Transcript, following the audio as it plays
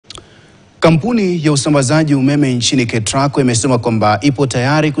Kampuni ya usambazaji umeme nchini KETRACO imesema kwamba ipo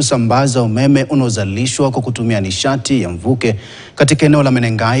tayari kusambaza umeme unaozalishwa kwa kutumia nishati ya mvuke katika eneo la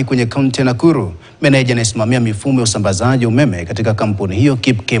Menengai kwenye kaunti ya Nakuru. Meneja anayesimamia mifumo ya usambazaji umeme katika kampuni hiyo,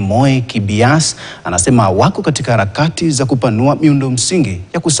 Kipkemoi Kibias, anasema wako katika harakati za kupanua miundo msingi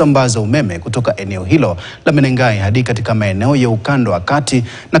ya kusambaza umeme kutoka eneo hilo la Menengai hadi katika maeneo ya ukanda wa kati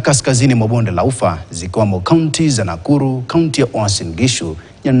na kaskazini mwa bonde la Ufa, zikiwamo kaunti za Nakuru, kaunti ya Uasin Gishu,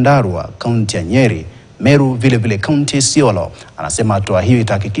 Nyandarua, kaunti ya Nyeri, Meru, vile kaunti ya Isiolo. Anasema hatua hiyo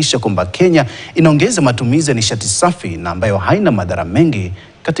itahakikisha kwamba Kenya inaongeza matumizi ya nishati safi na ambayo haina madhara mengi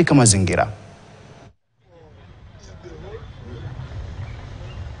katika mazingira.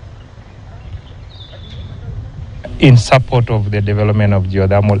 In support of the development of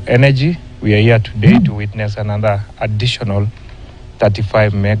geothermal energy, we are here today to witness another additional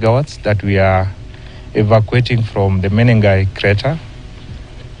 35 megawatts that we are evacuating from the Menengai crater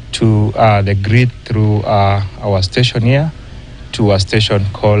to the grid through our station here to a station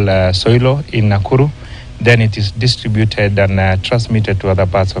called Soilo in Nakuru. Then it is distributed and transmitted to other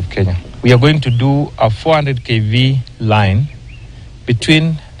parts of Kenya. We are going to do a 400 kV line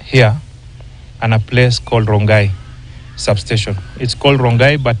between here and a place called Rongai substation. It's called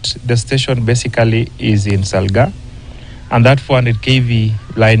Rongai, but the station basically is in Salga. And that 400 kV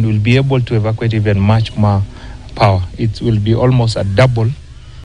line will be able to evacuate even much more power. It will be almost a double